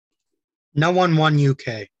No one won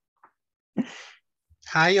UK.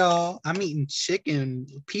 Hi, y'all. I'm eating chicken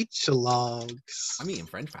pizza logs. I'm eating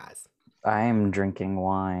French fries. I am drinking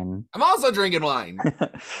wine. I'm also drinking wine.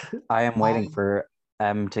 I am waiting for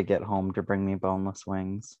M to get home to bring me boneless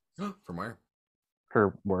wings. From where?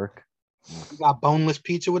 Her work. You got boneless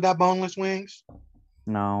pizza with that boneless wings?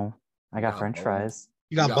 No, I got French fries.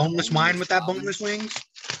 You got boneless wine with that boneless wings?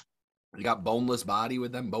 You got boneless body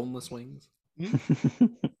with them boneless wings?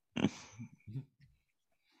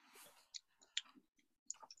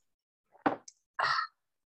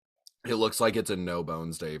 It looks like it's a no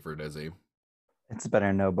bones day for Dizzy. It's been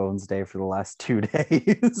a no bones day for the last 2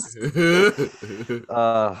 days.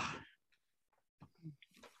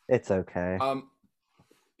 It's okay.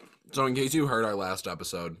 So in case you heard our last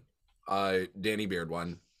episode, Danny Beard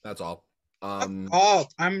won. That's all.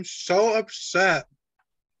 I'm so upset.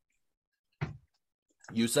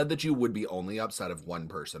 You said that you would be only upset if one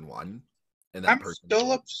person won. And I'm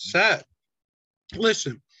still upset.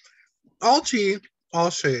 Listen, all tea, all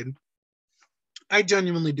shade. I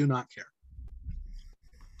genuinely do not care.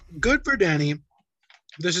 Good for Danny.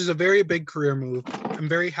 This is a very big career move. I'm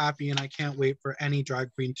very happy and I can't wait for any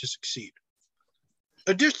drag queen to succeed.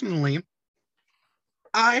 Additionally,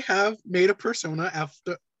 I have made a persona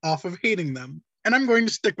off of hating them, and I'm going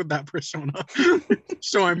to stick with that persona.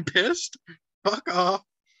 So I'm pissed. Fuck off.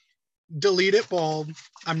 Delete it, bald.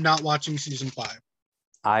 I'm not watching season 5.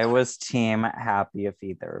 I was team happy if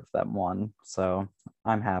either of them won, so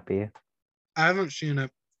I'm happy. I haven't seen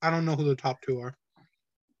it. I don't know who the top 2 are.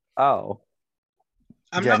 Oh.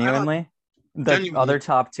 Genuinely? The other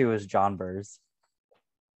top 2 is John Burrs.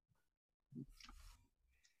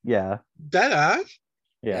 Yeah. Dead ass?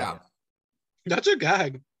 Yeah. That's a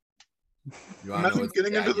gag. You want to know what's the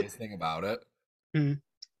gaggiest thing about it?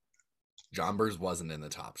 John Burrs wasn't in the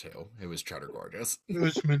top 2. It was Cheddar Gorgeous. It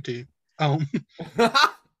was Minty. Oh.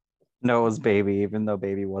 No, it was Baby, even though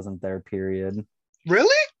Baby wasn't there, period.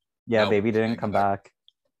 Really? Yeah, nope, Baby didn't come back.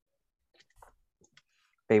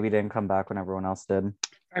 Baby didn't come back when everyone else did.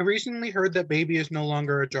 I recently heard that Baby is no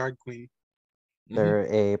longer a drag queen. They're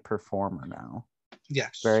a performer now.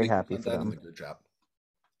 Yes. Very happy for them. In the group chat.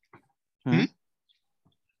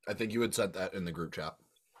 I think you had said that in the group chat.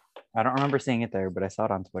 I don't remember seeing it there, but I saw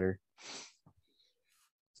it on Twitter.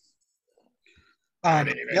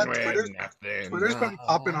 Twitter's been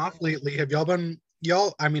popping off lately. Have y'all been?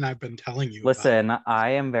 I mean, I've been telling you. Listen,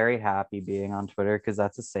 I am very happy being on Twitter because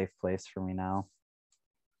that's a safe place for me now.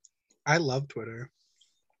 I love Twitter.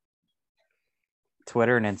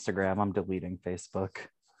 Twitter and Instagram. I'm deleting Facebook.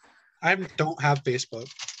 I don't have Facebook.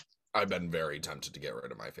 I've been very tempted to get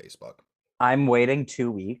rid of my Facebook. I'm waiting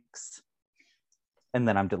 2 weeks, and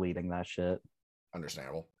then I'm deleting that shit.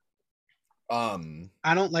 Understandable.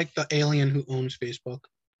 I don't like the alien who owns Facebook.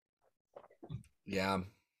 Yeah.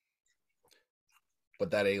 But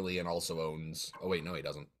that alien also owns... Oh, wait, no, he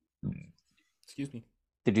doesn't. Excuse me.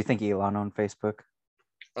 Did you think Elon owned Facebook?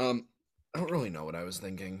 I don't really know what I was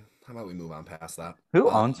thinking. How about we move on past that? Who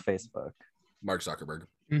owns Facebook? Mark Zuckerberg.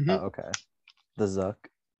 Mm-hmm. Oh, okay. The Zuck.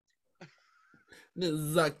 The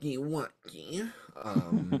Zucky Wucky.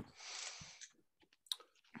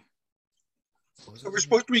 So we're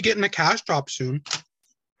supposed to be getting a cash drop soon.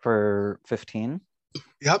 For 15?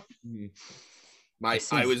 Yep.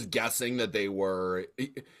 I was guessing that they were...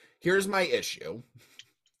 Here's my issue.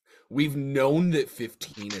 We've known that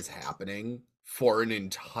 15 is happening for an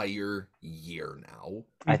entire year now.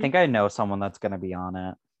 I think I know someone that's going to be on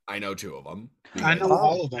it. I know 2 of them. I know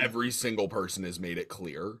all of them. Every single person has made it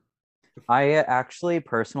clear. I actually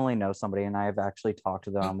personally know somebody, and I've actually talked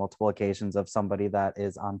to them on multiple occasions of somebody that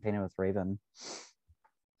is on Painted with Raven.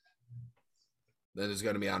 That is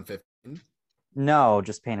going to be on 15? No,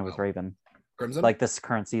 just Painted with Raven. Crimson? Like this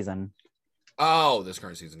current season. Oh, this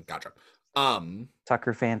current season. Gotcha.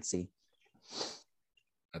 Tucker Fancy.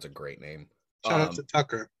 That's a great name. Shout out to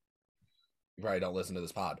Tucker. You probably don't listen to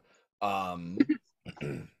this pod. What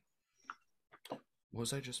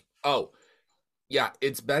was I just... Oh, yeah,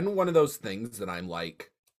 it's been one of those things that I'm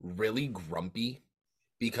like really grumpy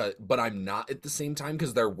but I'm not at the same time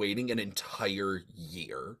because they're waiting an entire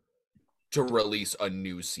year to release a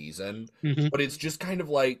new season. Mm-hmm. But it's just kind of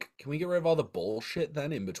like, can we get rid of all the bullshit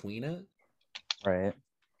then in between it? Right.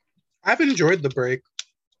 I've enjoyed the break.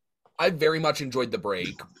 I very much enjoyed the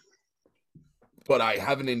break, but I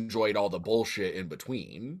haven't enjoyed all the bullshit in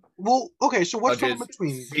between. Well, okay, so what's in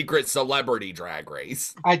between? Secret Celebrity Drag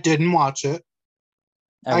Race. I didn't watch it.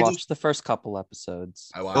 I watched the first couple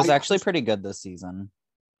episodes. It was actually pretty good this season.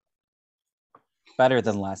 Better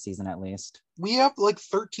than last season, at least. We have like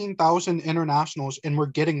 13,000 internationals, and we're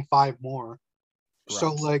getting 5 more. Correct.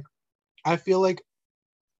 So, like, I feel like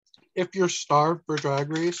if you're starved for Drag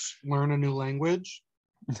Race, learn a new language.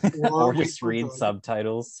 Or wait just for read Drag-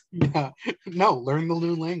 subtitles. Yeah, no, learn the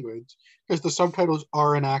new language because the subtitles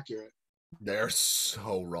are inaccurate. They're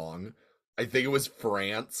so wrong. I think it was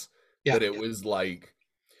France Yeah. that it was like,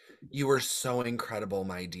 you were so incredible,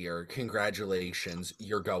 my dear. Congratulations.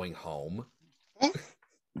 You're going home.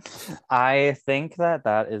 I think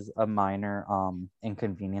that is a minor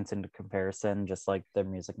inconvenience in comparison, just like the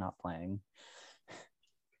music not playing.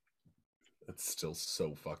 It's still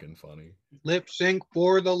so fucking funny. Lip sync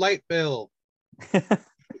for the light bill.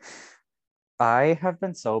 I have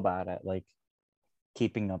been so bad at like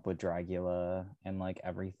keeping up with Dragula and like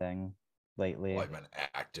everything lately. Well, I've been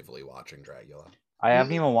actively watching Dragula. I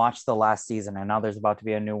haven't even watched the last season. I know there's about to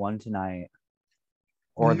be a new one tonight.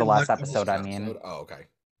 Or Oh the my last God. episode, I mean. Oh, okay.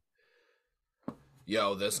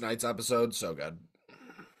 Yo, this night's episode, so good.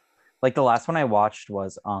 Like the last one I watched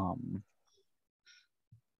was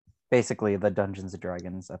basically the Dungeons and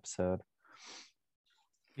Dragons episode.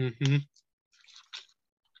 Mm-hmm.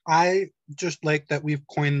 I just like that we've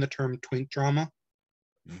coined the term twink drama.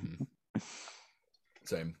 Mm-hmm.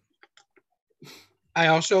 Same. I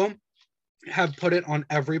also have put it on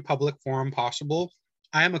every public forum possible.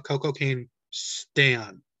 I am a Coco Kane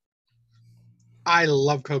stan. I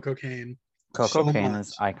love Coco Kane. Coco so Kane much.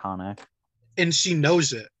 is iconic. And she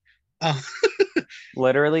knows it.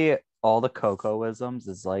 Literally all the Coco-isms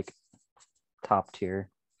is like top tier.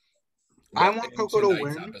 I want Coco to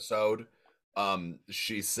win. Episode,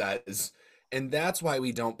 she says, and that's why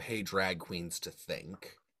we don't pay drag queens to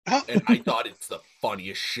think. And I thought it's the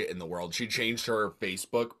funniest shit in the world. She changed her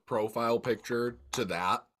Facebook profile picture to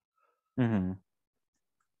that. Mm-hmm.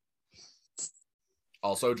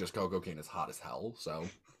 Also, just Coco Kane is hot as hell, so.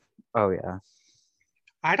 Oh, yeah.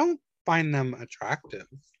 I don't find them attractive.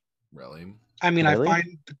 Really? I mean, Really? I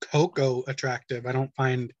find Coco attractive. I don't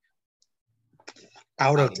find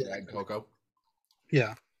out of drag Coco?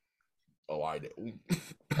 Yeah. Oh, I do.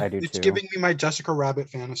 I do It's too. giving me my Jessica Rabbit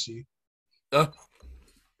fantasy.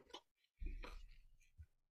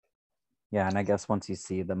 Yeah, and I guess once you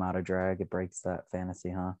see them out of drag, it breaks that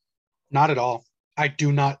fantasy, huh? Not at all. I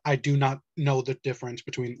do not know the difference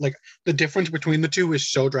between the two is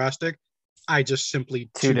so drastic. I just simply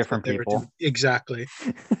Two different people. Exactly.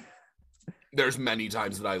 There's many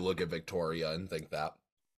times that I look at Victoria and think that.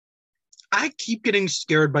 I keep getting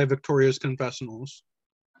scared by Victoria's confessionals.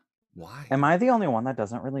 Why? Am I the only one that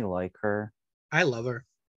doesn't really like her? I love her.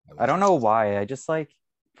 I don't know why. I just like,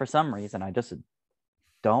 for some reason, I just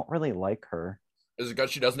don't really like her. Is it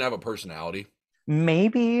because she doesn't have a personality?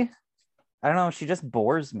 Maybe. I don't know. She just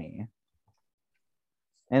bores me.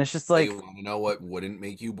 And it's just like... You want to know what wouldn't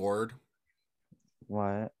make you bored?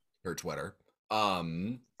 What? Her Twitter.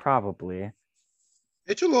 Probably.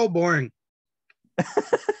 It's a little boring.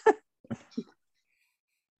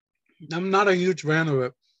 I'm not a huge fan of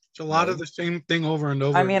it. It's a lot of the same thing over and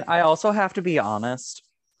over. I mean, I also have to be honest.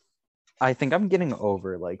 I think I'm getting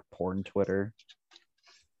over like porn Twitter.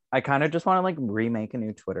 I kind of just want to like remake a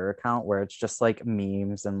new Twitter account where it's just like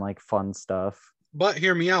memes and like fun stuff. But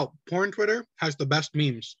hear me out. Porn Twitter has the best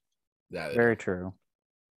memes. Yeah, Very true.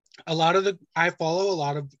 I follow a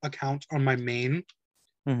lot of accounts on my main,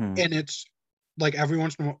 Mm-hmm. and it's like every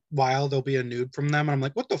once in a while there'll be a nude from them, and I'm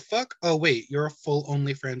like, what the fuck? Oh wait, you're a full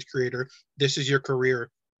OnlyFans creator. This is your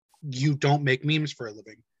career. You don't make memes for a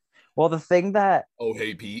living. Well, the thing that... Oh,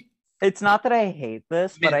 hey, Pete. It's not that I hate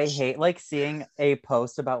this, but I Mitch. hate like seeing a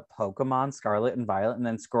post about Pokemon Scarlet and Violet and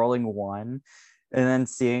then scrolling one and then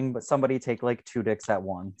seeing somebody take like 2 dicks at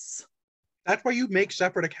once. That's why you make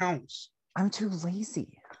separate accounts. I'm too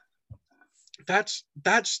lazy. That's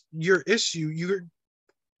your issue.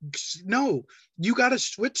 You got to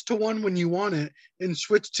switch to one when you want it and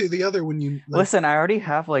switch to the other when you like. Listen, I already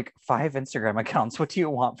have like 5 Instagram accounts. What do you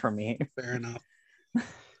want from me? Fair enough.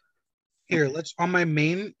 Here, let's on my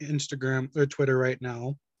main Instagram or Twitter right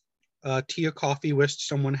now. Tia Coffee wished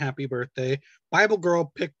someone happy birthday. Bible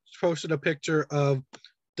Girl posted a picture of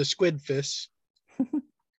the squid fish.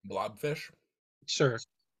 Blobfish? Sure.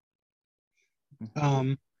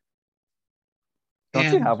 Don't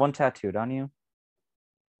you have one tattooed on you?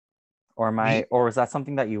 Or was that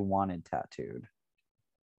something that you wanted tattooed?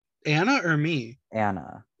 Anna or me?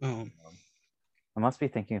 Anna. Oh. I must be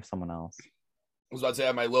thinking of someone else. I was about to say I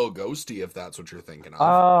have my little ghosty if that's what you're thinking of.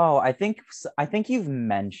 Oh, I think you've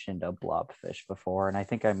mentioned a blobfish before, and I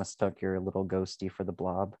think I mistook your little ghosty for the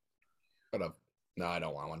blob. No, I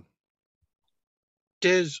don't want one.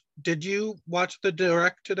 Did you watch the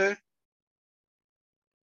Direct today?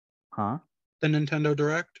 Huh? The Nintendo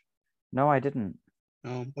Direct? No, I didn't.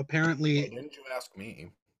 Apparently. Why didn't you ask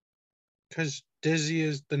me? Because Dizzy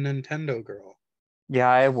is the Nintendo girl. Yeah,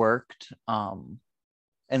 I worked and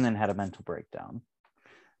then had a mental breakdown.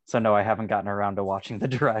 So no, I haven't gotten around to watching the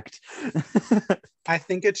direct. I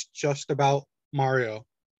think it's just about Mario.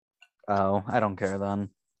 Oh, I don't care then.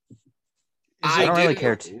 I don't really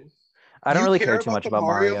care I don't really care too much about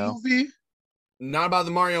Mario. Movie? Not about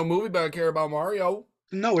the Mario movie, but I care about Mario.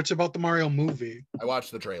 No, it's about the Mario movie. I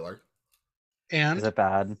watched the trailer. And is it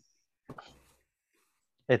bad?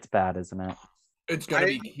 It's bad, isn't it? It's gonna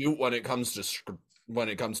be cute when it comes to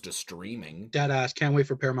streaming. Deadass, can't wait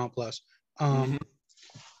for Paramount Plus.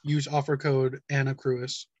 Use offer code Anna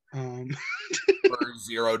Cruz. For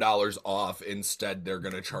 $0 off. Instead, they're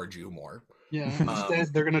gonna charge you more. Yeah.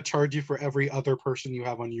 Instead, they're gonna charge you for every other person you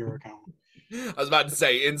have on your account. I was about to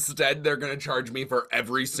say, instead, they're gonna charge me for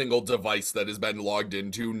every single device that has been logged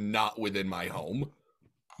into, not within my home.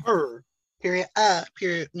 Period.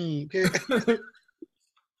 Period. Period.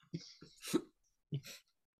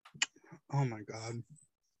 Oh my god.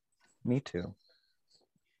 Me too.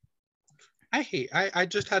 I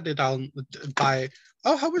just had to buy.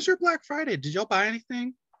 Oh, how was your Black Friday? Did y'all buy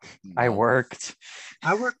anything? I worked.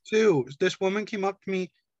 I worked too. This woman came up to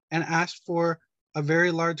me and asked for a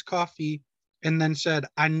very large coffee and then said,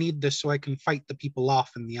 I need this so I can fight the people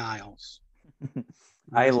off in the aisles.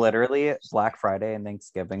 I literally, Black Friday and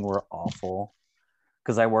Thanksgiving were awful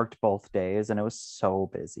because I worked both days and it was so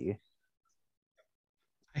busy.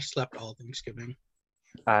 I slept all Thanksgiving.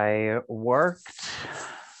 I worked,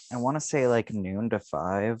 I want to say like noon to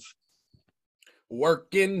 5.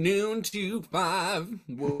 Working noon to 5.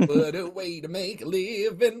 What a way to make a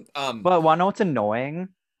living. But want to know what's annoying?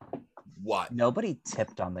 What? Nobody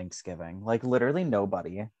tipped on Thanksgiving. Like literally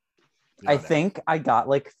nobody. I think I got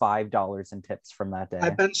like $5 in tips from that day.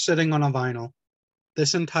 I've been sitting on a vinyl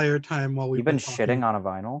this entire time while we've been talking. Shitting on a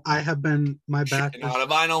vinyl? I have been, my back Sitting on a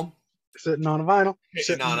vinyl. Sitting on a vinyl.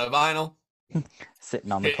 Sitting on a vinyl.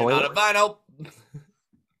 Sitting on the toilet. On a vinyl.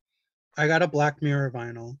 I got a Black Mirror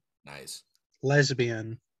vinyl. Nice.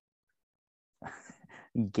 Lesbian.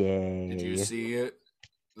 Gay. Did you see it?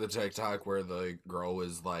 The TikTok where the girl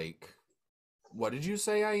was like, what did you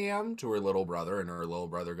say I am? To her little brother, and her little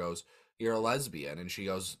brother goes, you're a lesbian. And she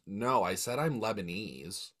goes, no, I said I'm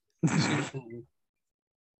Lebanese.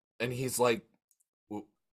 And he's like,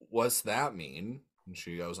 what's that mean? And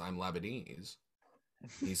she goes, I'm Lebanese.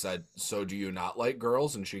 He said, so do you not like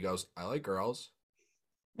girls? And she goes, I like girls.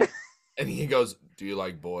 And he goes, do you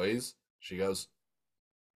like boys? She goes,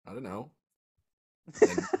 I don't know.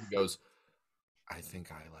 And he goes, I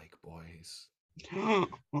think I like boys. And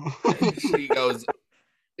she goes,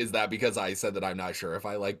 is that because I said that I'm not sure if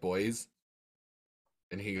I like boys?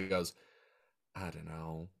 And he goes, I don't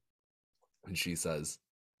know. And she says,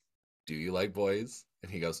 do you like boys?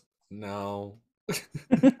 And he goes, no.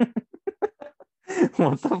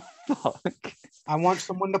 What the fuck? I want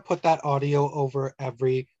someone to put that audio over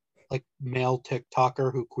every like male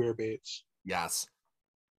TikToker who queer baits. Yes.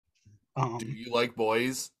 Do you like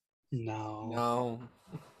boys? No.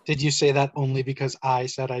 Did you say that only because I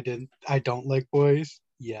said I don't like boys?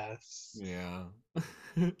 Yes. Yeah.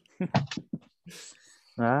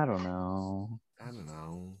 I don't know.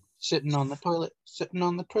 Sitting on the toilet.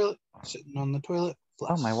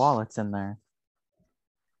 Oh, my wallet's in there.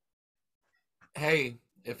 Hey,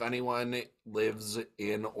 if anyone lives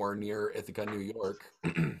in or near Ithaca, New York,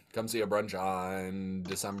 come see a brunch on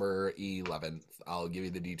December 11th. I'll give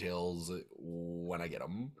you the details when I get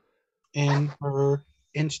them. In her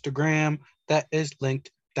Instagram that is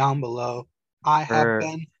linked down below. I have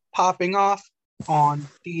been popping off on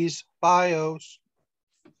these bios.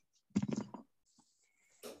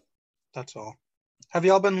 That's all. Have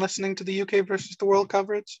y'all been listening to the UK versus the world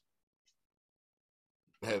coverage?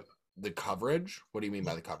 The coverage? What do you mean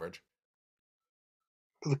by the coverage?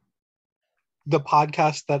 The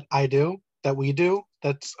podcast that we do,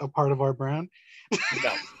 that's a part of our brand.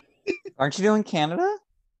 No. Aren't you doing Canada?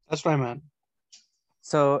 That's what I meant.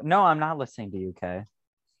 So, no, I'm not listening to UK. Are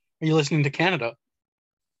you listening to Canada?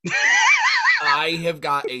 I've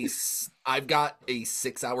got a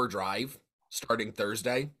 6-hour drive starting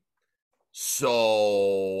Thursday.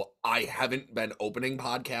 So I haven't been opening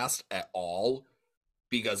podcast at all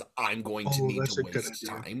because I'm going to need to waste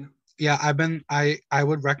time. Yeah, I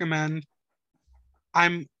would recommend.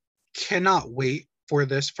 Cannot wait for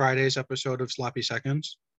this Friday's episode of Sloppy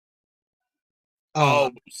Seconds.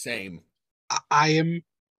 Same. I am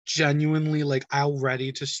genuinely like, I'll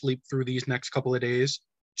ready to sleep through these next couple of days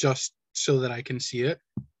just so that I can see it.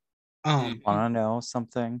 Want to know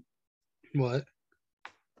something? What?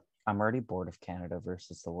 I'm already bored of Canada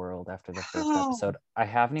versus the world after the first episode. I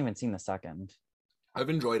haven't even seen the second. I've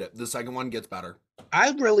enjoyed it. The second one gets better.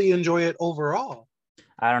 I really enjoy it overall.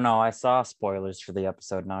 I don't know. I saw spoilers for the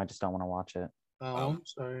episode. Now I just don't want to watch it. Oh, I'm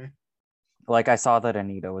sorry. Like I saw that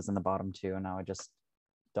Anita was in the bottom 2, and now I just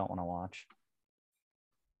don't want to watch.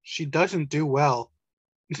 She doesn't do well.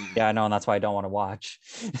 Yeah, I know, and that's why I don't want to watch.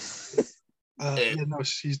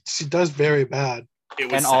 She does very bad.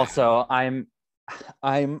 And sad. Also, I'm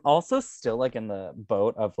also still like in the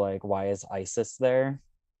boat of like, why is Isis there?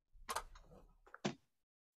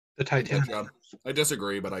 The Titanic. I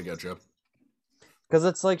disagree, but I get you. Because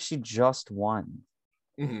it's like she just won.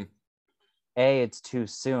 Mm-hmm. It's too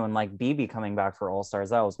soon. Like BB coming back for All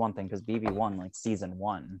Stars, that was one thing because BB won like season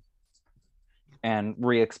 1 and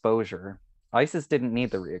re-exposure. Isis didn't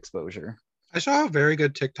need the re-exposure. I saw a very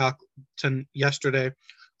good TikTok yesterday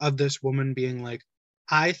of this woman being like,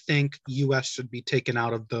 I think US should be taken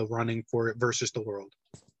out of the running for it versus the world.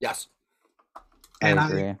 Yes. And I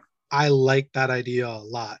agree. I like that idea a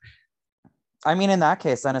lot. I mean, in that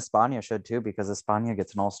case, then España should too, because España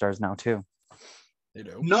gets an All-Stars now too. They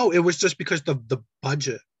do. No, it was just because the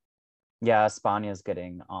budget. Yeah, España's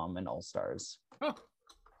getting an All-Stars. Oh.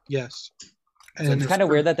 Yes. And it's kind of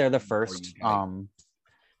weird that they're the first.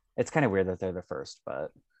 It's kind of weird that they're the first,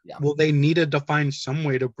 but yeah. Well, they needed to find some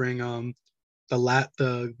way to bring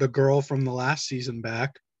the girl from the last season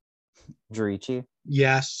back. Jurichi.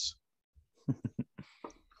 Yes.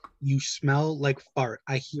 You smell like fart.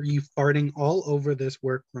 I hear you farting all over this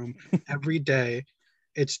workroom every day.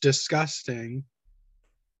 It's disgusting.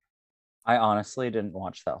 I honestly didn't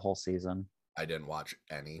watch that whole season. I didn't watch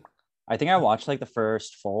any. I think I watched like the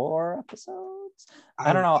first 4 episodes.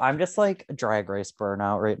 I don't know. I'm just like Drag Race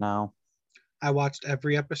burnout right now. I watched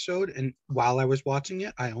every episode, and while I was watching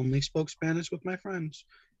it, I only spoke Spanish with my friends.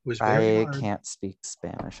 It was very hard. Can't speak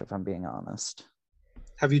Spanish if I'm being honest.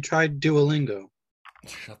 Have you tried Duolingo?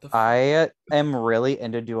 Shut the fuck I am really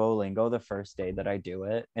into Duolingo the first day that I do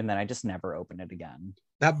it, and then I just never open it again.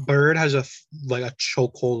 That bird has a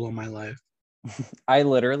chokehold on my life. I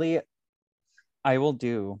will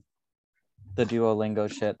do the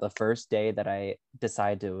Duolingo shit the first day that I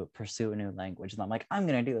decide to pursue a new language. And I'm like, I'm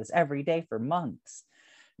going to do this every day for months.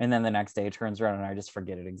 And then the next day it turns around and I just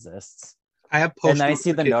forget it exists. And then I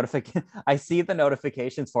see the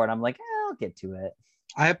notifications for it. And I'm like, I'll get to it.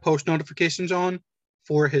 I have post notifications on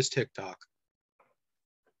for his TikTok.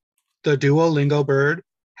 The Duolingo bird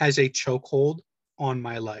has a chokehold on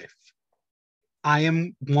my life.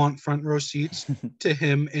 I want front row seats to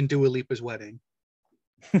him in Dua Lipa's wedding.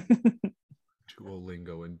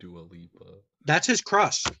 Duolingo and Dua Lipa. That's his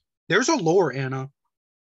crush. There's a lore, Anna.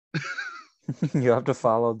 You have to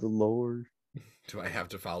follow the lore. Do I have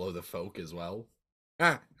to follow the folk as well?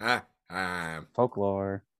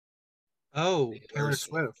 Folklore. Oh, Taylor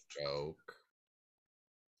Swift joke.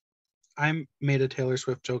 I made a Taylor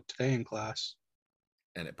Swift joke today in class.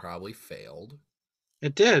 And it probably failed.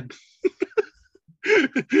 It did.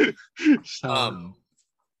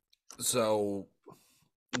 So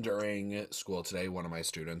during school today, one of my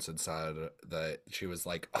students had said that she was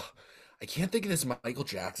like, I can't think of this Michael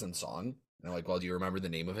Jackson song. And I'm like, well, do you remember the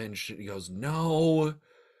name of it? And she goes, no.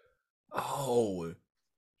 Oh.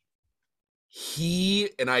 He.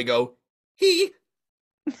 And I go, he.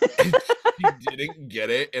 And she didn't get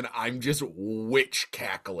it. And I'm just witch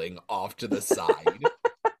cackling off to the side.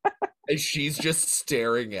 And she's just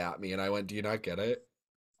staring at me. And I went, do you not get it?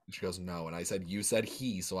 And she goes, no. And I said, you said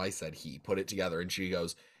he. So I said he. Put it together. And she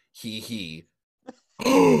goes, he.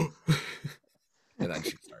 And then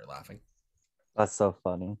she started laughing. That's so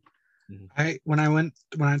funny. When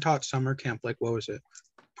I taught summer camp, like what was it?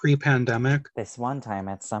 Pre-pandemic. This one time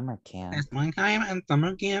at summer camp.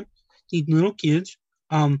 These little kids.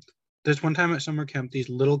 There's one time at summer camp, these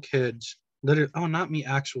little kids, not me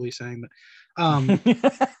actually saying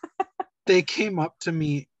that. They came up to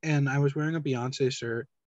me and I was wearing a Beyonce shirt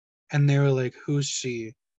and they were like, who's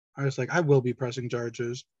she? I was like, I will be pressing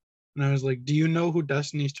charges. And I was like, do you know who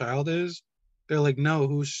Destiny's Child is? They're like, no,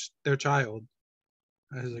 who's their child?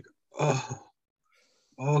 I was like, oh,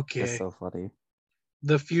 okay. That's so funny.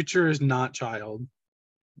 The future is not child.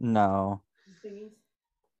 No.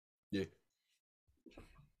 Yeah.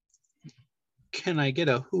 Can I get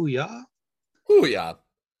a hoo-ya? Hoo-ya.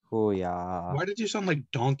 Hoo-ya. Why did you sound like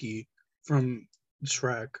Donkey from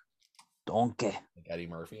Shrek? Donkey. Like Eddie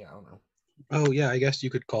Murphy? I don't know. Oh, yeah, I guess you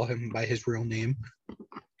could call him by his real name.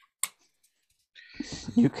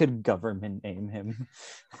 You could government name him.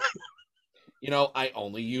 I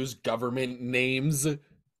only use government names.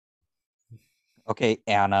 Okay,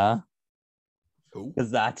 Anna. Who?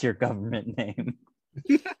 Because that's your government name.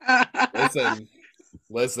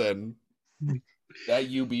 Listen. That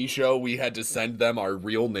UB show, we had to send them our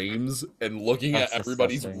real names, and looking That's at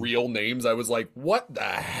everybody's disgusting. real names, I was like, what the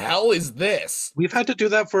hell is this? We've had to do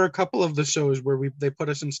that for a couple of the shows where they put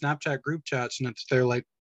us in Snapchat group chats and it's their like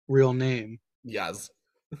real name. Yes.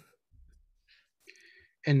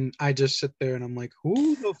 And I just sit there and I'm like,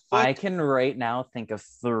 who the fuck? I can right now think of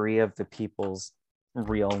 3 of the people's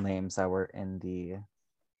real names that were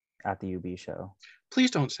at the UB show.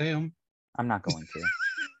 Please don't say them. I'm not going to.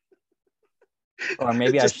 Or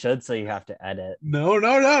maybe I should, so you have to edit. No.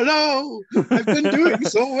 I've been doing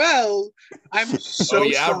so well. I'm so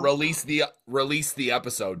shocked. Release the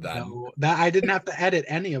episode then. No, that I didn't have to edit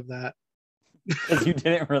any of that. Because you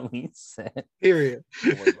didn't release it. Period. Oh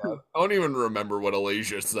my God. I don't even remember what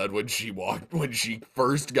Alicia said when she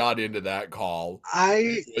first got into that call.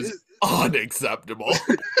 It was unacceptable.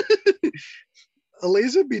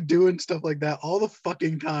 Eliza be doing stuff like that all the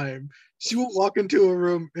fucking time. She will walk into a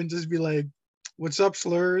room and just be like, "What's up,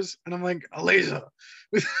 slurs?" And I'm like, Eliza.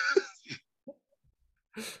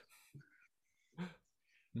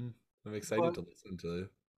 I'm excited to listen to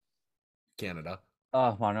Canada.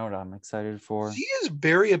 Oh, I know what I'm excited for. She is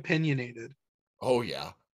very opinionated. Oh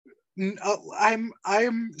yeah.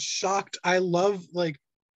 I'm shocked. I love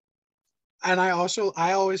and I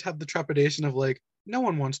always have the trepidation of like, no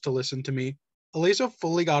one wants to listen to me. Eliza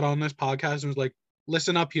fully got on this podcast and was like,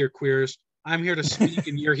 listen up here, queers. I'm here to speak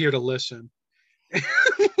and you're here to listen.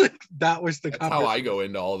 That was That's how I go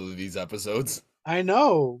into all of these episodes. I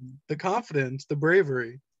know. The confidence, the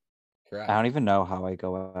bravery. Correct. I don't even know how I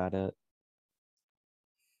go at it.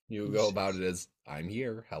 You go about it as, I'm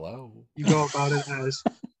here, hello. You go about it as,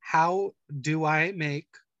 how do I make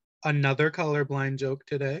another colorblind joke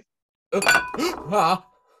today?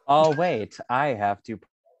 Oh, wait. I have to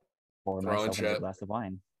pour Throwing myself shit. a glass of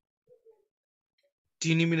wine. Do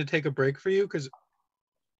you need me to take a break for you? Because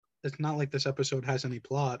it's not like this episode has any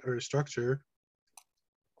plot or structure.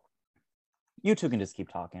 You two can just keep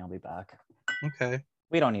talking. I'll be back. Okay.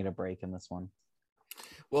 We don't need a break in this one.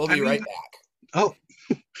 We'll be right back. Oh.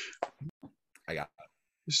 I got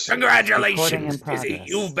it. So, Congratulations, progress. Dizzy.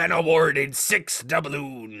 You've been awarded 6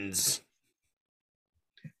 doubloons.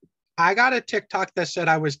 I got a TikTok that said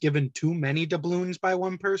I was given too many doubloons by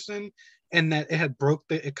one person and that it had broke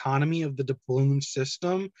the economy of the doubloon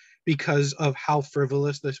system because of how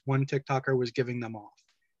frivolous this one TikToker was giving them off.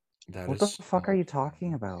 What the fuck are you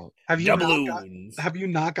talking about? Have you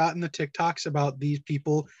not gotten the TikToks about these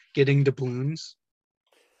people getting doubloons?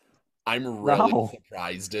 I'm really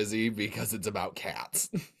surprised, Dizzy, because it's about cats.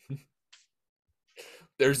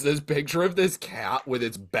 There's this picture of this cat with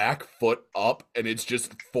its back foot up, and it's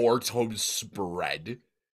just 4 toes spread.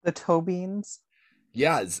 The toe beans?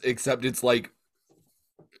 Yes, except it's like,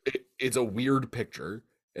 it's a weird picture,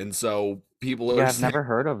 and so people are I've never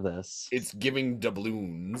heard of this. It's giving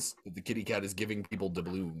doubloons. The kitty cat is giving people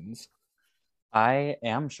doubloons. I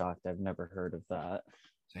am shocked. I've never heard of that.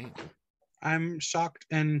 Same. I'm shocked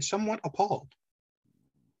and somewhat appalled.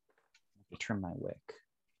 Trim my wick.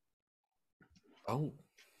 Oh.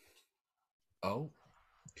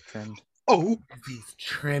 Trimmed. Oh. She's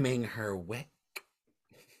trimming her wick.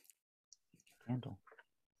 Candle.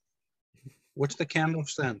 What's the candle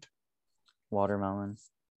scent? Watermelon.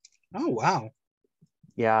 Oh, wow.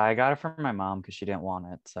 Yeah, I got it from my mom because she didn't want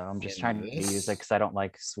it. So I'm just trying to use it because I don't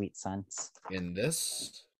like sweet scents. In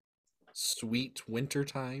this sweet winter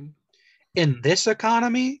time? In this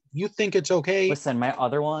economy, you think it's okay? Listen, my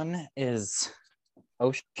other one is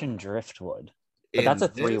Ocean Driftwood. But that's a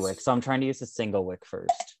 3 wick, so I'm trying to use a single wick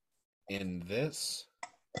first. In this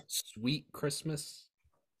sweet Christmas?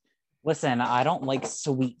 Listen, I don't like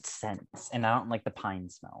sweet scents, and I don't like the pine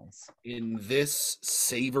smells. In this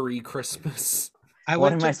savory Christmas?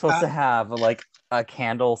 What am I supposed to have? Like a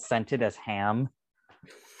candle scented as ham?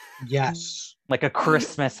 Yes. Like a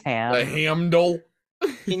Christmas ham? A hamdle?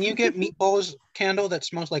 Can you get Meatball's candle that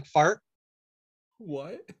smells like fart?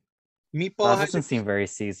 What? Meatball doesn't seem very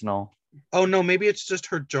seasonal. Oh no, maybe it's just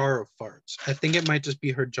her jar of farts. I think it might just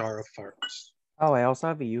be her jar of farts. Oh, I also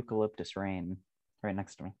have a eucalyptus rain right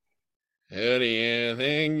next to me. Who do you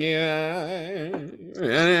think you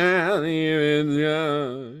are?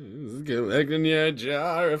 Collecting your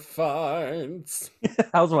jar of farts.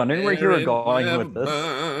 I was wondering where you were going with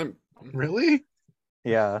this. Really?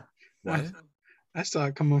 Yeah. What? I saw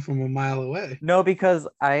it coming from a mile away. No, because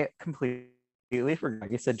I completely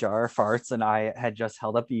forgot you said jar of farts, and I had just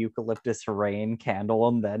held up a eucalyptus rain candle,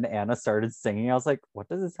 and then Anna started singing. I was like, what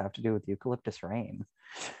does this have to do with eucalyptus rain?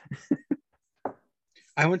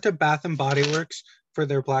 I went to Bath and Body Works for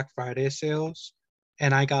their Black Friday sales,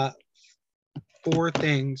 and I got 4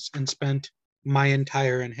 things and spent my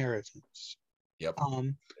entire inheritance. Yep.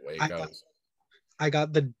 Um, The way it I goes. I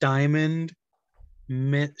got the Diamond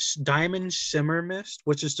Shimmer Mist,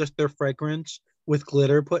 which is just their fragrance with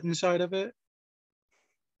glitter put inside of it.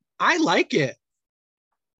 I like it.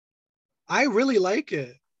 I really like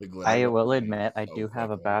it. I will admit, I do have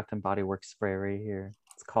a Bath and Body Works spray right here.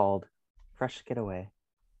 It's called Fresh Getaway.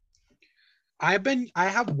 I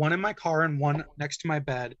have one in my car and one next to my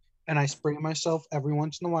bed, and I spray myself every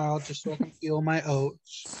once in a while just so I can feel my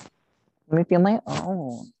oats. Let me feel my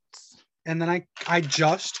own. And then I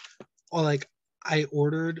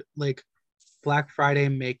ordered like Black Friday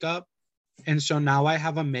makeup, and so now I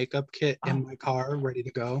have a makeup kit in my car ready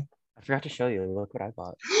to go. I forgot to show you. Look what I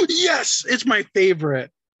bought. Yes, it's my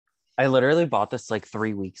favorite. I literally bought this like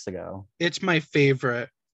 3 weeks ago. It's my favorite.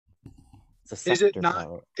 It's a Is it not?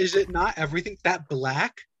 palette. Is it not everything? That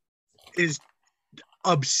black is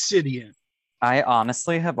obsidian. I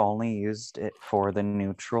honestly have only used it for the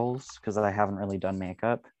neutrals because I haven't really done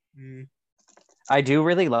makeup. I do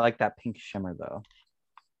really like that pink shimmer though.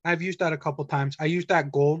 I've used that a couple times. I used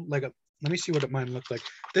that gold, let me see what mine looked like.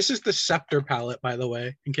 This is the Scepter palette, by the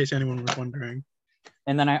way, in case anyone was wondering.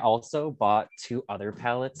 And then I also bought 2 other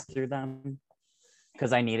palettes through them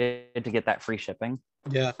because I needed to get that free shipping.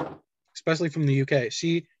 Yeah, especially from the UK.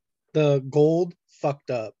 See, the gold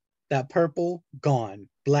fucked up. That purple gone.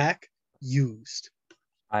 Black used.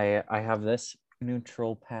 I have this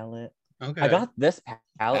neutral palette. Okay. I got this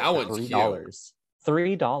palette That for one's $3.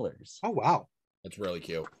 $3. Oh wow. That's really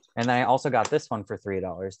cute. And then I also got this one for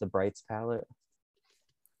 $3, the Brights palette.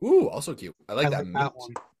 Ooh, also cute. I like that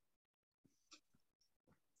one.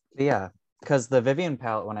 Yeah, because the Vivian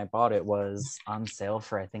palette when I bought it was on sale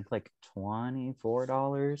for I think like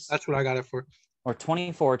 $24. That's what I got it for. Or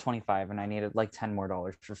 24 or 25, and I needed like $10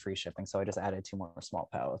 more for free shipping, so I just added 2 more small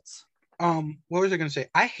palettes. What was I gonna say?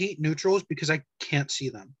 I hate neutrals because I can't see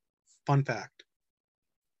them. Fun fact.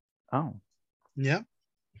 Oh. Yeah.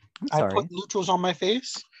 I'm sorry. I put neutrals on my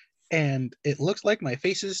face, and it looks like my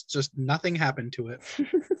face is just nothing happened to it.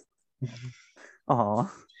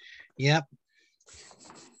 Oh. Yep.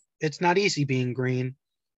 It's not easy being green.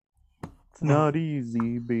 It's not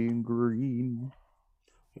easy being green.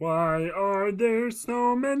 Why are there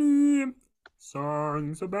so many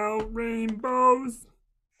songs about rainbows?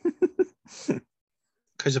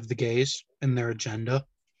 Because of the gays and their agenda.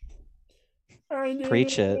 I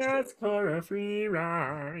Preach it. ask for a free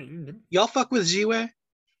ride. Y'all fuck with Z-Way?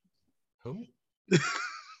 Who?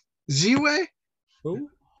 Z-Way? Who?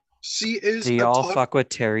 She is. Do y'all fuck with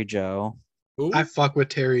Terry Joe? Who? I fuck with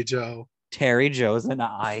Terry Joe. Terry Joe's an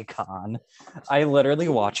icon. I literally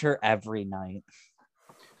watch her every night.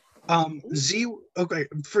 Okay,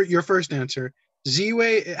 for your first answer,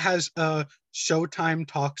 Z-Way has a Showtime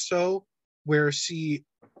talk show where she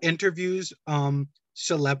interviews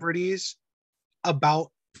celebrities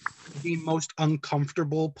about the most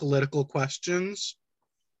uncomfortable political questions.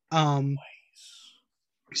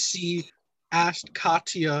 She asked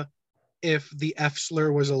Katya if the F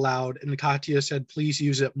slur was allowed, and Katya said, please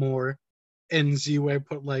use it more. And Z-Way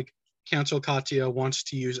put like, cancel Katya wants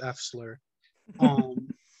to use F slur.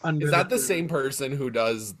 Is that the same person who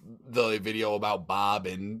does the video about Bob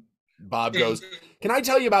and Bob goes, can I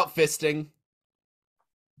tell you about fisting?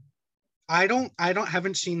 I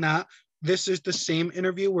haven't seen that. This is the same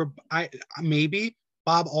interview where maybe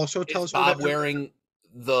Bob also tells Bob her wearing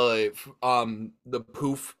the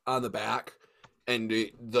poof on the back and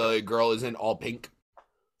the girl is in all pink.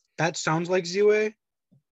 That sounds like Z-Way.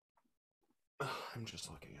 I'm just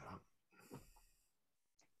looking it up.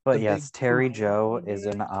 But yes, Terry Joe is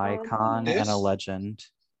an icon and a legend.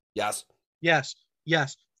 Yes. And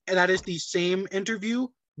that is the same interview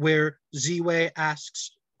where Z-Way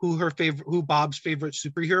asks who Bob's favorite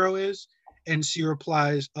superhero is, and she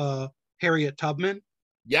replies, Harriet Tubman.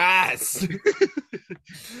 Yes.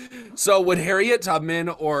 So would Harriet Tubman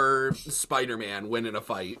or Spider-Man win in a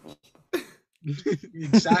fight?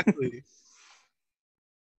 Exactly.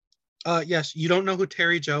 Yes, you don't know who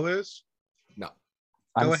Terry Joe is? No.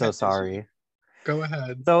 I'm so sorry. Go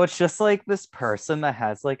ahead. So it's just like this person that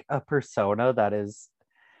has like a persona that is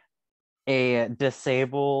a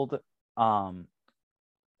disabled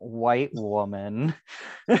white woman.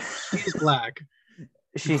 She's black.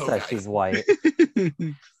 She says she's white.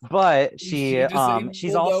 But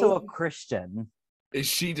she's also a Christian. Is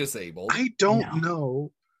she disabled? I don't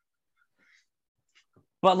know.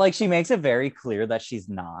 But like she makes it very clear that she's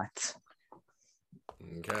not.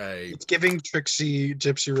 Okay. It's giving Trixie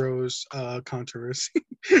Gypsy Rose controversy.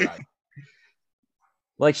 Right.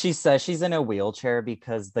 Like she says she's in a wheelchair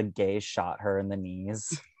because the gays shot her in the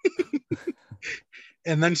knees.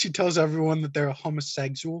 And then she tells everyone that they're a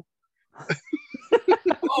homosexual.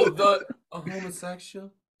 Oh, the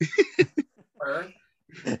homosexual. Her?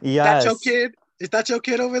 Yes. That's your kid? Is that your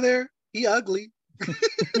kid over there? He ugly.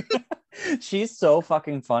 She's so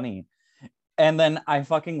fucking funny. And then I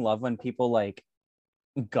fucking love when people like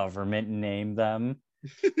government name them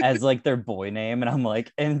as like their boy name. And I'm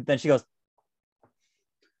like, and then she goes,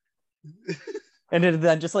 and it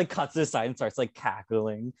then just like cuts aside and starts like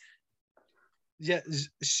cackling. Yeah,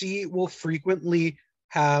 she will frequently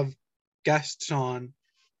have guests on.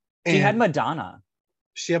 She had And Madonna.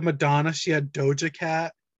 she had Madonna. She had Doja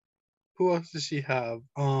Cat. Who else did she have?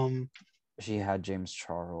 She had James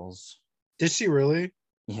Charles. Did she really?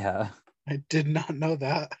 Yeah. I did not know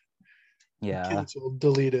that. Yeah. Canceled,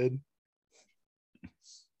 deleted.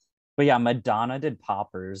 But yeah, Madonna did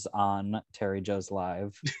poppers on Terry Joe's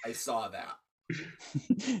Live. I saw that.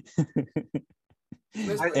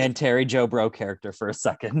 And Terry Joe broke character for a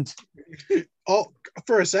second. Oh,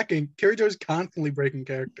 for a second, Carrie Joe's constantly breaking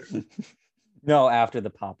character. No, after the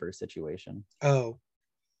popper situation. Oh.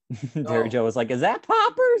 Terry Joe was like, is that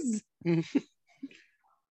poppers? You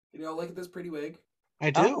know, look at this pretty wig. I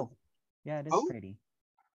do. Oh. Yeah, it is Oh. pretty.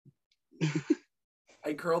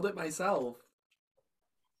 I curled it myself.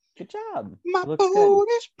 Good job. My It looks bone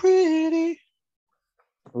good. is pretty.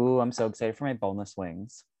 Ooh, I'm so excited for my boneless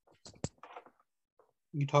wings.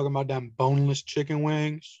 You talking about them boneless chicken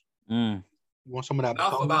wings? Mm. You want some of that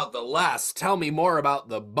Enough bone? about the less. Tell me more about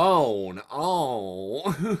the bone. Oh.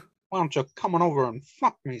 Why don't you come on over and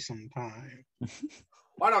fuck me sometime?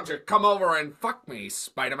 Why don't you come over and fuck me,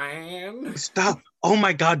 Spider-Man? Stop. Oh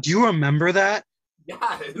my God. Do you remember that?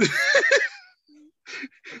 Yes.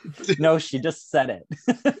 No, she just said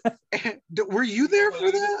it. Were you there for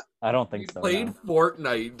that? I don't We think so. played No.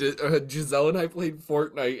 Fortnite. Giselle and I played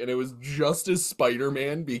Fortnite, and it was just as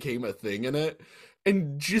Spider-Man became a thing in it.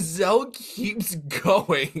 And Giselle keeps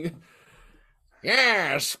going.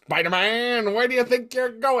 Yeah, Spider-Man, where do you think you're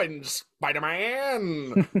going,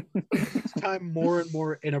 Spider-Man? This time, more and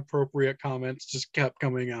more inappropriate comments just kept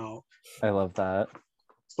coming out. I love that.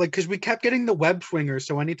 Like, because we kept getting the web swingers.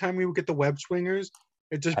 So anytime we would get the web swingers,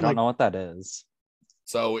 it just I be don't like, know what that is.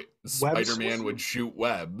 So Spider-Man swing? would shoot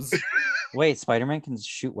webs. Wait, Spider-Man can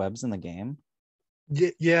shoot webs in the game?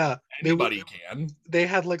 yeah. Anybody can. They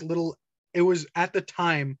had like little, it was at the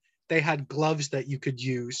time, they had gloves that you could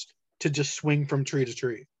use to just swing from tree to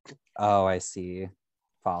tree. Oh, I see.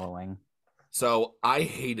 Following. So I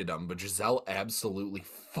hated them, but Giselle absolutely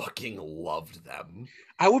fucking loved them.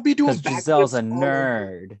 I would be doing Because Giselle's a backflips all over.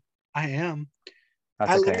 nerd. I am.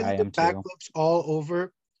 That's I okay. literally I am did too. backflips all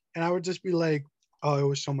over, and I would just be like, "Oh, it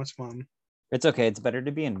was so much fun." It's okay. It's better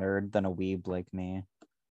to be a nerd than a weeb like me.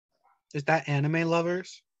 Is that anime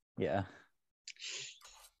lovers? Yeah.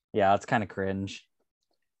 Yeah, it's kind of cringe.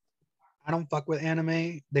 I don't fuck with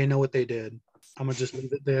anime. They know what they did. I'm gonna just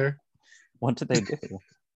leave it there. What did they do?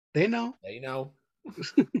 They know. They know.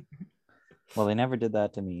 Well, they never did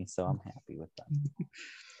that to me, so I'm happy with them.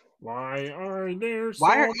 Why are there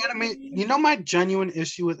Why are anime? You know my genuine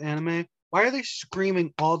issue with anime. Why are they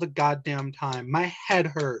screaming all the goddamn time? My head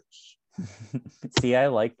hurts. See, I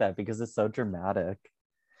like that because it's so dramatic.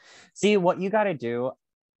 See, what you got to do,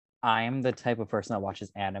 I'm the type of person that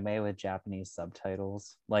watches anime with Japanese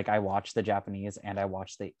subtitles. Like I watch the Japanese and I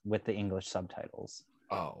watch with the English subtitles.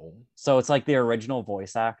 Oh. So it's like the original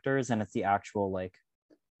voice actors and it's the actual like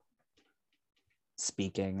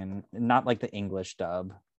speaking and not like the English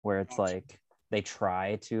dub where it's like they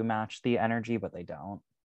try to match the energy, but they don't.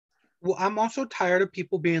 Well, I'm also tired of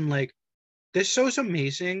people being like, this show's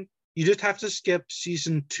amazing. You just have to skip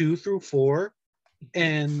season 2 through 4,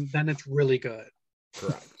 and then it's really good.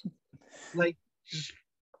 Correct. Like,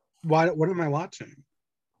 what am I watching?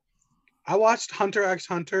 I watched Hunter x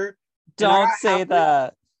Hunter. Don't say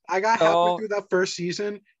that. I got halfway through that first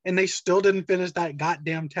season, and they still didn't finish that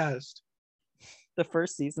goddamn test. The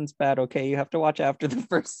first season's bad, okay? You have to watch after the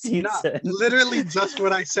first season. Literally just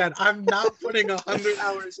what I said. I'm not putting 100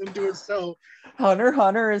 hours into a show. Hunter x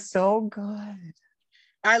Hunter is so good.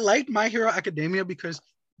 I liked My Hero Academia because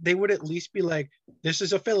they would at least be like, this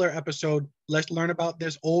is a filler episode. Let's learn about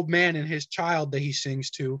this old man and his child that he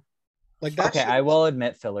sings to. Like that. Okay, I will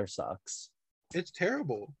admit filler sucks. It's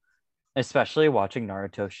terrible. Especially watching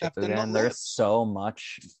Naruto Captain Shippuden. Nobel. There's so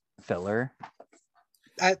much filler.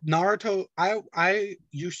 At Naruto, I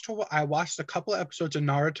watched a couple of episodes of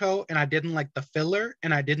Naruto and I didn't like the filler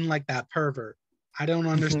and I didn't like that pervert. I don't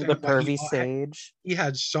understand. The why pervy sage. He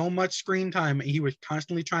had so much screen time and he was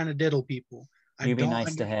constantly trying to diddle people. You be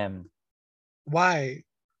nice to him. Why?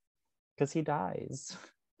 Because he dies.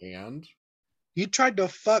 And He tried to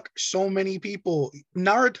fuck so many people.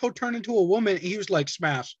 Naruto turned into a woman and he was like,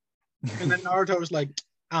 smash. And then Naruto was like,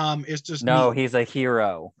 It's just No, me. he's a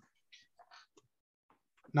hero.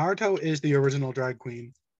 Naruto is the original drag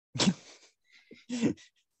queen. And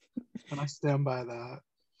I stand by that.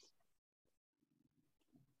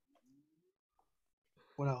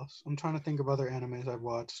 What else? I'm trying to think of other animes I've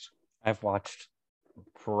watched. I've watched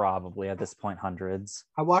probably at this point hundreds.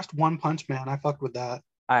 I watched One Punch Man. I fucked with that.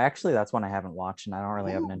 That's one I haven't watched and I don't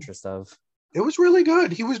really have an interest of. It was really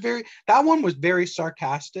good. That one was very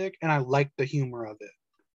sarcastic and I liked the humor of it.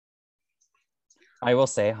 I will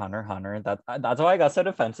say Hunter x Hunter. That's why I got so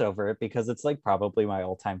defensive over it, because it's like probably my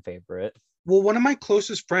all-time favorite. Well, one of my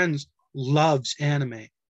closest friends loves anime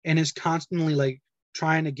and is constantly like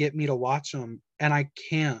trying to get me to watch them, and I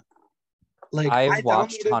can't. Like I've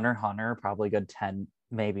watched Hunter x Hunter probably good 10,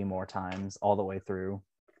 maybe more times all the way through.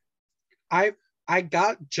 I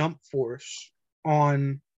got Jump Force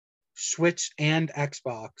on Switch and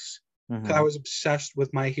Xbox because I was obsessed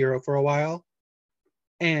with My Hero for a while,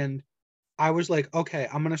 and I was like, okay,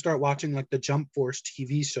 I'm gonna start watching like the Jump Force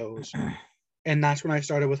TV shows, and that's when I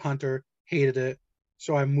started with Hunter. Hated it,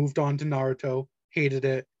 so I moved on to Naruto. Hated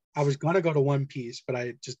it. I was gonna go to One Piece, but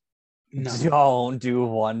I just no. Don't do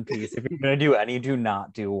One Piece. If you're gonna do any, do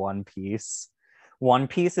not do One Piece. One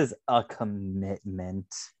Piece is a commitment.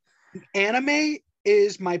 Anime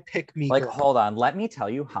is my pick me. Like, girl. hold on. Let me tell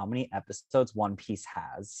you how many episodes One Piece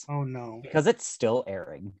has. Oh no. Because it's still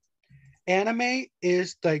airing. Anime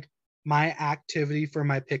is like my activity for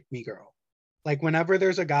my pick me girl. Like whenever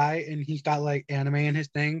there's a guy and he's got like anime in his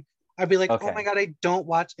thing, I'd be like, Okay. oh my God, I don't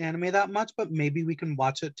watch anime that much, but maybe we can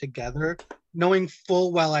watch it together, knowing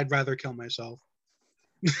full well I'd rather kill myself.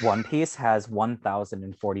 One Piece has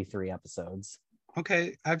 1,043 episodes.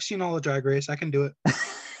 Okay, I've seen all the Drag Race. I can do it.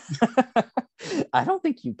 I don't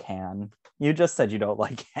think you can. You just said you don't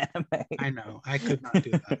like anime. I know. I could not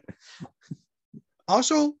do that.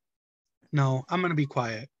 Also, no, I'm going to be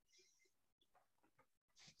quiet.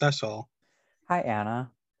 That's all. Hi, Anna.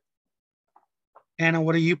 Anna,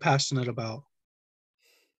 what are you passionate about?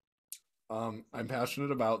 I'm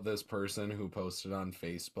passionate about this person who posted on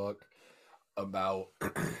Facebook about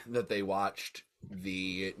that they watched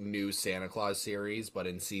the new Santa Claus series, but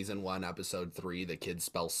in season 1, episode 3, the kids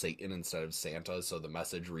spell Satan instead of Santa, so the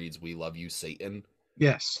message reads, "We love you, Satan."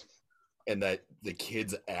 Yes. And that the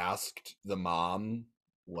kids asked the mom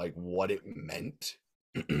like what it meant.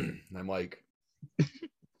 And I'm like,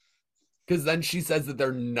 because then she says that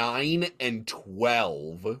they're 9 and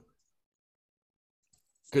 12.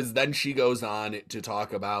 Because then she goes on to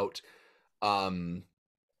talk about,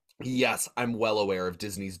 yes, I'm well aware of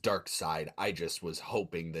Disney's dark side. I just was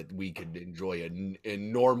hoping that we could enjoy a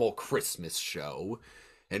normal Christmas show.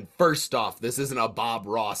 And first off, this isn't a Bob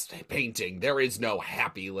Ross painting. There is no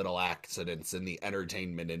happy little accidents in the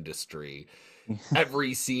entertainment industry.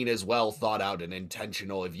 Every scene is well thought out and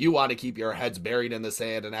intentional. If you want to keep your heads buried in the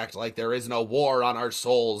sand and act like there is no war on our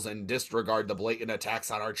souls and disregard the blatant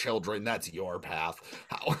attacks on our children, that's your path.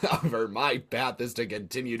 However, my path is to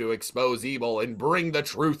continue to expose evil and bring the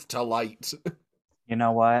truth to light. You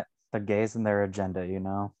know what? The gays and their agenda, you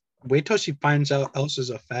know? Wait till she finds out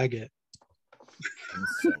Elsa's a faggot.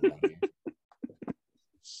 So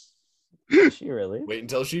Is she really? wait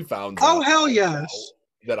until she found out. Oh, hell yes.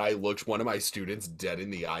 That I looked one of my students dead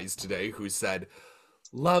in the eyes today who said,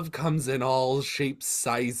 "Love comes in all shapes,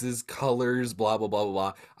 sizes, colors, blah, blah, blah, blah,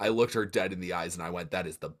 blah." I looked her dead in the eyes and I went, "That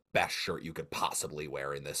is the best shirt you could possibly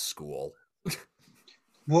wear in this school."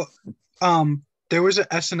 Well, there was an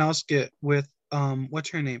SNL skit with,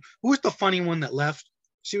 what's her name? Who was the funny one that left?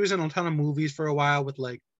 She was in a ton of movies for a while with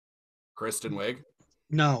like, Kristen Wiig?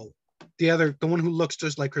 no, the one who looks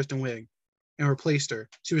just like Kristen Wiig and replaced her.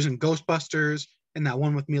 She was in Ghostbusters and that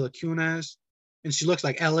one with Mila Kunis, and she looks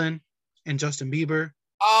like Ellen and Justin Bieber.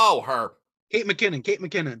 Oh, her. Kate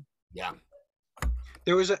McKinnon. Yeah.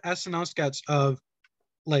 There was an SNL sketch of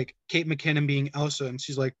like Kate McKinnon being Elsa, and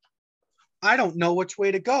she's like, I don't know which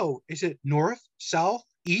way to go. Is it north, south,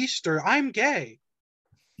 east, or I'm gay?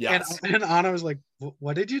 Yes. And Anna was like,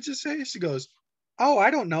 what did you just say? She goes, oh,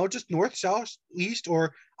 I don't know, just north, south, east,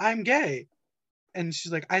 or I'm gay. And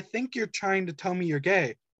she's like, I think you're trying to tell me you're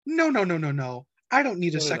gay. No. I don't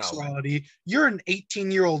need a sexuality. You're an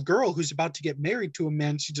 18-year-old girl who's about to get married to a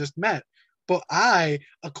man she just met. But I,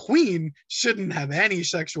 a queen, shouldn't have any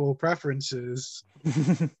sexual preferences.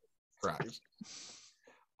 Correct.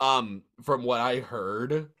 From what I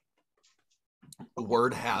heard,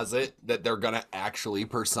 word has it that they're gonna actually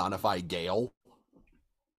personify Gale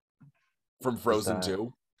from Frozen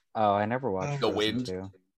 2. Oh, I never watched The Frozen Wind.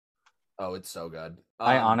 2. Oh, it's so good.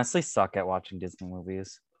 I honestly suck at watching Disney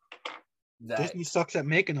movies. Disney sucks at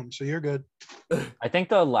making them, so you're good. I think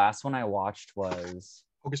the last one I watched was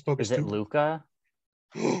Hocus Pocus Is it 2. Luca?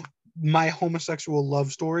 My homosexual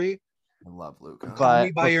love story. I love Luca. Call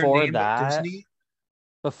Me But by Your before Name at that, Disney.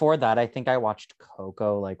 I think I watched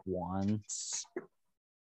Coco like once.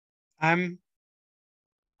 I'm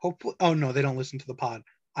hopefully. Oh no, they don't listen to the pod.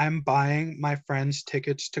 I'm buying my friends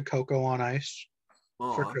tickets to Coco on Ice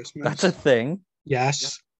for Aw. Christmas. That's a thing.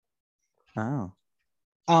 Yes. Oh.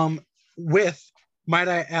 With, might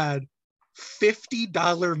I add,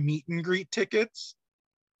 $50 meet and greet tickets,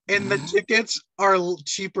 and the tickets are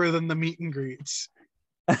cheaper than the meet and greets.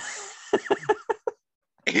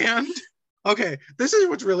 And okay, this is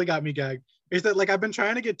what's really got me gagged, is that like I've been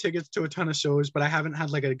trying to get tickets to a ton of shows, but I haven't had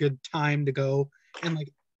like a good time to go. And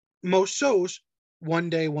like most shows, one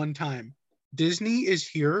day, one time. Disney is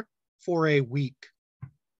here for a week.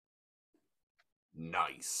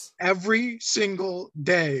 Nice. Every single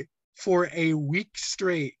day for a week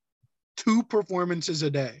straight. 2 performances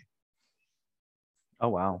a day. Oh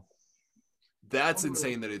wow. That's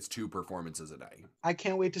insane that it's 2 performances a day. I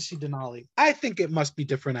can't wait to see Denali. I think it must be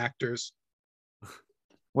different actors.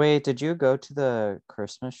 Wait, did you go to the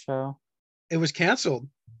Christmas show? It was canceled.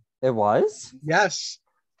 It was? Yes.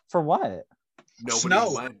 For what? Nobody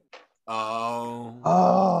Snow. went. Oh.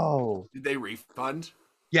 Oh. Did they refund?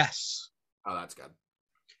 Yes. Oh, that's good.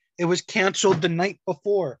 It was canceled the night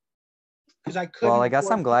before. Because I couldn't. Well, I guess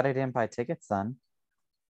I'm glad I didn't buy tickets then.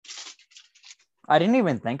 I didn't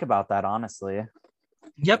even think about that, honestly.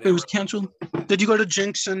 Yep, it was canceled. Did you go to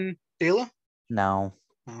Jinx and Dela? No.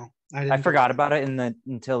 No, I didn't. I forgot about it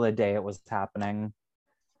until the day it was happening.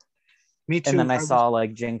 Me too. And then I saw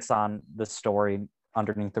like Jinx on the story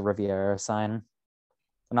underneath the Riviera sign.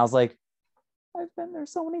 And I was like, I've been there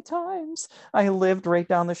so many times. I lived right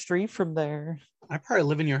down the street from there. I probably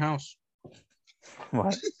live in your house.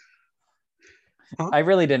 What? Huh? I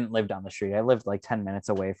really didn't live down the street. I lived like 10 minutes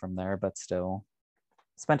away from there, but still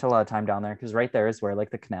spent a lot of time down there because right there is where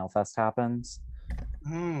like the Canal Fest happens.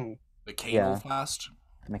 Oh. The Canal Fest?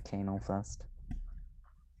 McCanal Fest.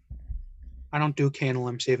 I don't do canal.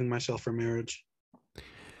 I'm saving myself for marriage.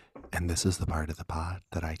 And this is the part of the pod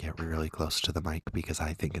that I get really close to the mic because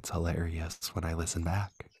I think it's hilarious when I listen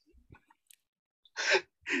back.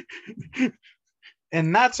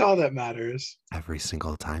 And that's all that matters. Every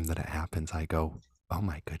single time that it happens, I go, oh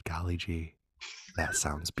my good golly gee, that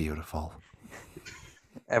sounds beautiful.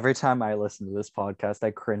 Every time I listen to this podcast,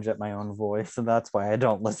 I cringe at my own voice, and that's why I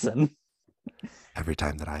don't listen. Every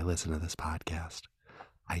time that I listen to this podcast,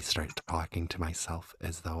 I start talking to myself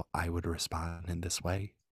as though I would respond in this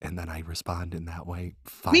way, and then I respond in that way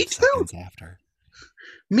 5 Me too. seconds after.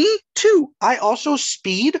 Me too. I also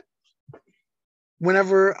speed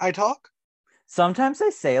whenever I talk. Sometimes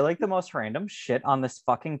I say like the most random shit on this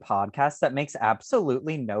fucking podcast that makes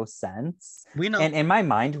absolutely no sense. We know. And in my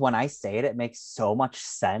mind, when I say it, it makes so much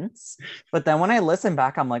sense. But then when I listen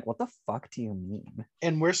back, I'm like, what the fuck do you mean?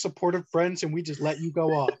 And we're supportive friends, and we just let you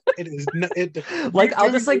go off. It is Like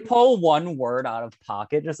I'll just like pull one word out of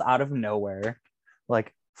pocket, just out of nowhere,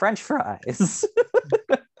 like French fries.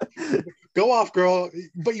 Go off, girl.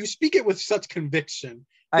 But you speak it with such conviction.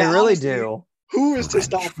 I Now, really honestly, do. Who is to French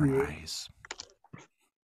stop you? fries.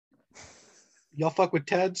 Y'all fuck with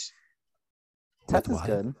Ted's? Ted's is what?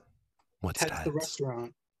 good. What's Ted's Ted's? the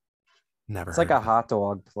restaurant. Never It's heard like a of it. hot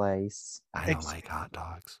dog place. I don't It's- like hot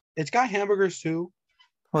dogs. It's got hamburgers too.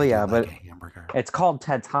 Well, I do yeah, like but a hamburger it's called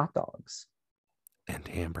Ted's Hot Dogs. and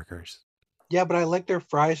hamburgers. Yeah, but I like their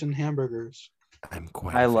fries and hamburgers. I'm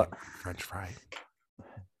quite I a love fan of French fry.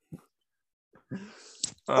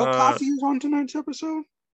 Coffee is on tonight's episode.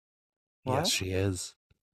 What? Yes, she is.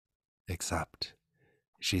 Except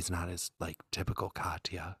she's not as like typical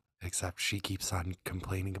Katya. Except she keeps on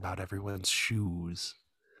complaining about everyone's shoes.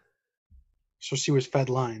 So she was fed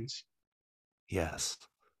lines. Yes.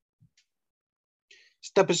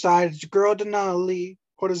 Step aside, it's your girl Denali.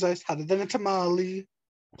 What is ice hotter than a tamale?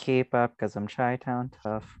 Keep up, cause I'm Chi-Town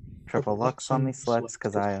tough. Triple Lux on these sluts,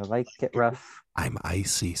 cause I like it rough. I'm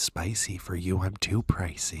icy spicy for you. I'm too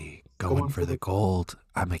pricey. Going for the gold.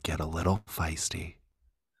 I'ma get a little feisty.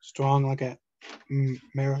 Strong like a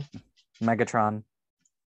Mara, Megatron.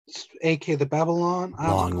 AK the Babylon. I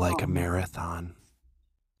don't Long know. like a marathon.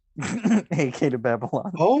 AK to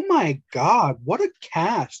Babylon. Oh my God, what a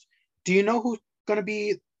cast! Do you know who's gonna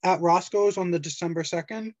be at Roscoe's on the December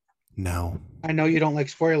 2nd? No, I know you don't like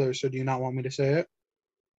spoilers, so do you not want me to say it?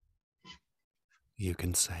 you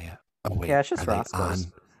can say it. Oh wait, Yeah, it's just are they Roscoe's.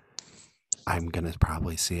 on? I'm gonna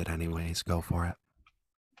probably see it anyways. Go for it.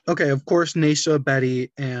 Okay, of course, Nasa,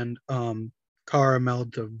 Betty, and Cara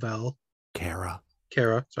Meldevel. Kara.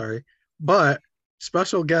 Kara, sorry. But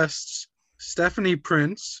special guests Stephanie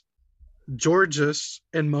Prince, Georges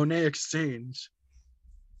and Monet Exchange.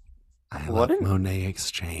 I What love an- Monet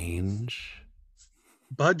Exchange.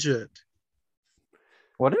 Budget.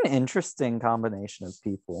 What an interesting combination of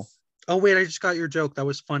people. Oh, wait, I just got your joke. That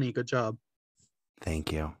was funny. Good job.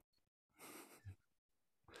 Thank you.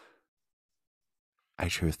 I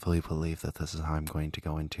truthfully believe that this is how I'm going to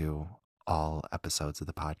go into all episodes of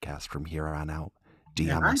the podcast from here on out.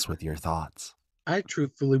 DM us with your thoughts. I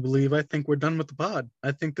truthfully believe I think we're done with the pod.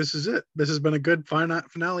 I think this is it. This has been a good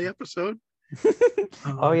finale episode.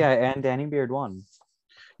 Oh yeah, and Danny Beard won.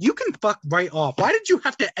 You can fuck right off. Why did you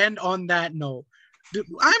have to end on that note?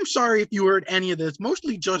 I'm sorry if you heard any of this.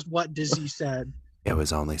 Mostly just what Dizzy said. It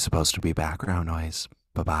was only supposed to be background noise.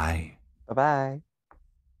 Bye-bye. Bye-bye.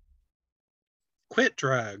 Quit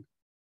drag.